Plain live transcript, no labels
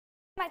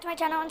Back to my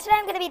channel, and today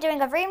I'm going to be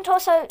doing a room tour,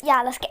 so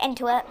yeah, let's get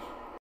into it.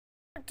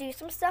 I'll do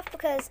some stuff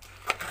because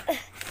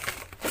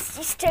this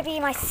used to be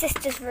my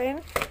sister's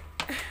room.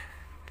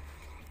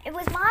 It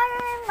was my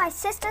room, my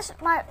sister's,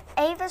 my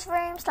Ava's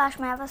room slash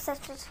my other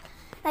sister's.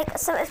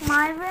 So it's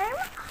my room,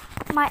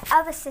 my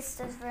other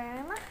sister's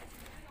room,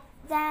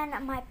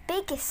 then my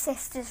biggest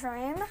sister's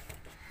room.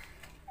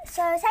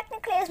 So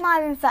technically it's my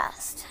room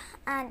first.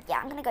 And yeah,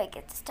 I'm going to go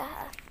give this to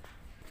her.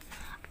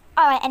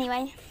 Alright,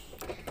 anyway.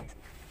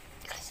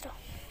 Close the door.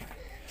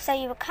 So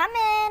you would come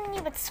in,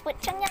 you would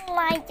switch on your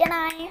light, you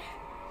know.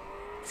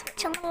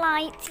 Switch on the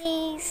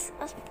lighties.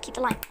 Let's keep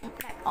the light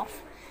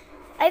off.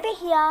 Over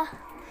here,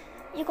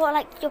 you got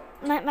like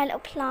my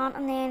little plant,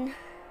 and then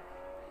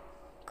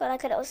got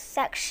like a little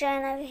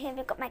section. Over here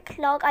we've got my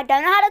clock. I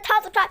don't know how to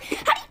tell the time.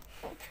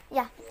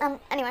 Yeah,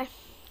 anyway.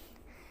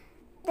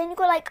 Then you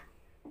got like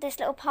this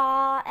little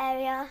part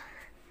area.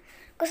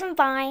 Got some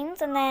vines,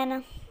 and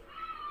then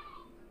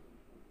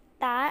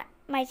that,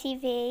 my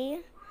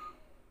TV,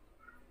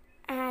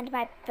 and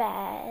my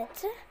bed.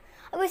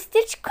 I was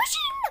stitch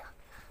cushion,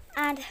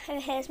 and over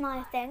here's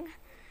my thing,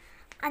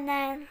 and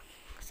then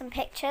some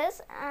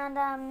pictures,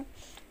 and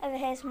over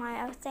here's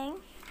my other thing,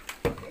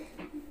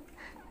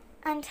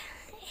 and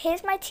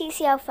here's my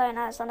TCL phone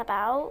I was on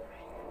about,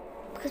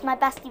 because my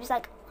bestie was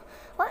like,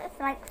 what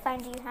phone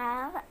do you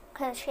have?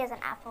 Because she has an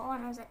Apple,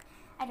 and I was like,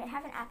 I don't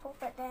have an Apple,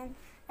 but then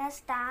there's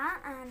that,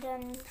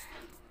 and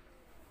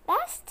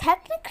that's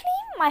technically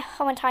my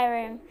whole entire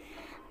room.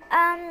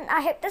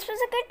 I hope this was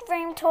a good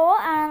room tour,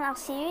 and I'll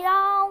see you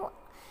all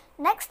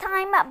next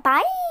time.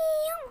 Bye!